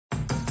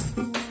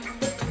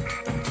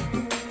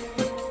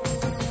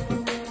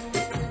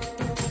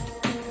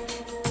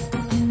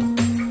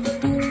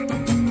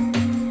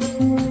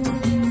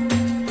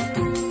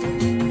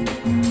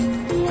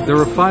There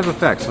are 5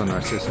 effects on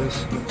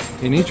Narcissus.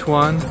 In each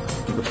one,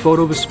 the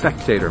photo of a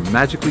spectator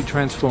magically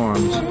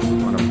transforms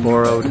on a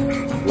borrowed,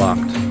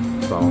 locked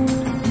phone.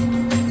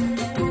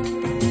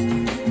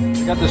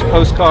 I got this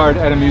postcard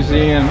at a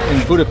museum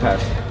in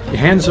Budapest. He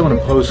hands someone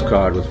a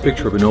postcard with a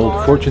picture of an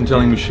old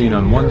fortune-telling machine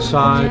on one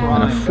side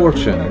and a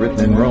fortune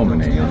written in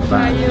Romany on the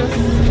back.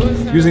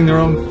 Using their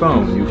own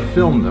phone, you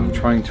film them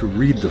trying to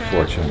read the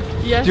fortune.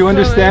 Yes, do you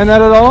understand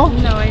that at all?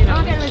 No, I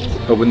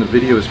don't. But when the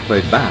video is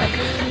played back,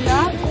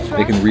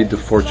 they can read the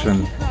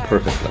fortune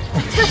perfectly.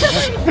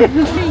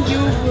 You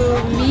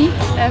will meet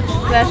a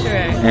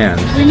flatterer. And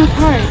win a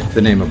card.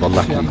 The name of a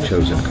lucky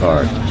chosen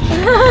card.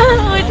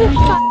 What the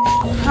fuck?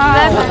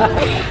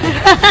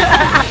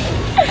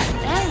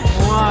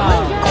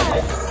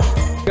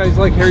 Wow. You guys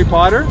like Harry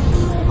Potter?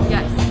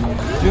 Yes.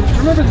 Do you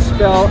remember the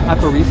spell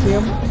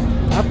Aparecium?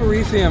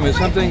 Aparecium is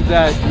something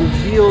that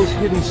reveals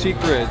hidden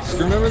secrets. Do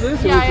you remember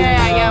this?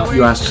 Yeah.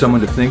 You ask someone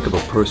to think of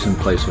a person,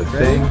 place, or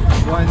thing.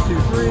 1, 2,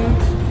 3.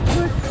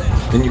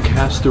 Then you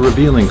cast the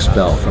revealing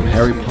spell from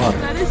Harry Potter,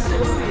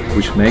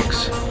 which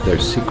makes their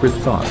secret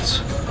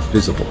thoughts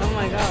visible. Oh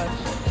my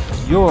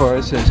gosh.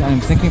 Yours says, I am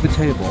thinking of a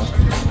table.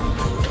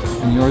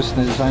 And yours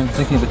says, I am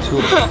thinking of a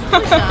tulip.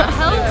 What the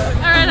hell?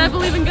 Alright, I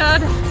believe in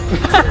God.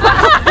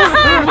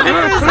 When did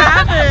this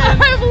happen?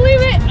 I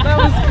believe it. That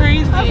was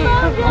crazy. Oh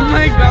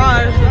my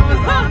gosh, that was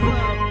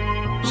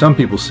awesome. Some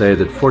people say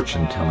that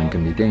fortune telling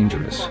can be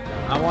dangerous.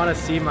 I want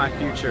to see my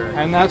future.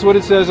 And that's what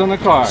it says on the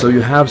card. So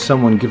you have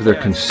someone give their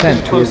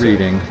consent to a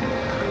reading,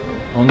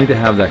 only to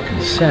have that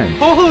consent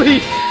Holy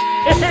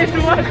shit,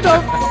 what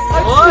the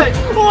fuck?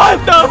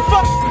 What the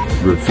fuck?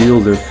 reveal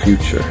their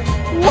future.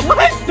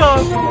 What the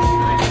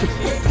fuck?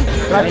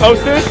 Can I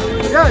post this?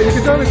 Yeah, you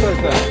can totally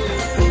post that.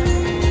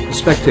 The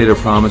spectator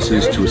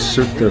promises to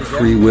assert their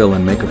free will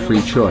and make a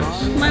free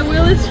choice. My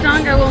will is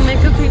strong, I will make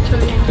a free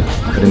choice.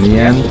 But in the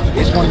end,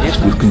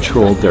 you've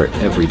controlled their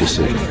every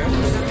decision.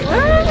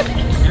 What?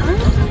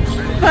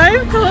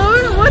 5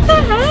 code? What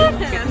the heck?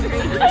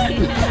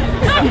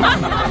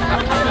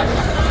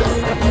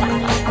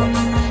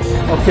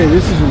 Okay,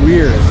 this is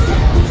weird.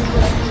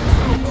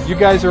 You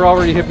guys are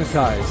already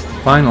hypnotized.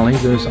 Finally,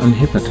 there's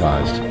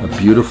Unhypnotized, a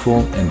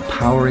beautiful,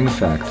 empowering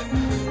effect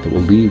that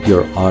will leave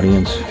your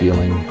audience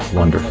feeling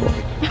wonderful.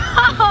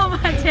 Oh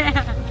my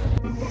dad!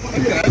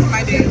 Okay,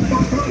 my dad.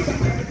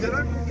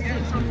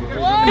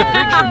 Whoa!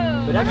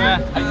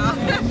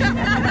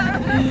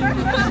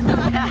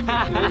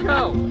 There you go.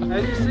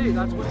 As you see,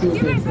 that's what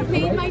You guys have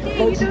made my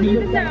day. You don't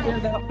even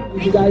know.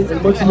 You guys,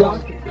 much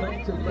love.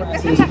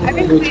 I've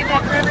been saying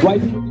that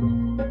forever.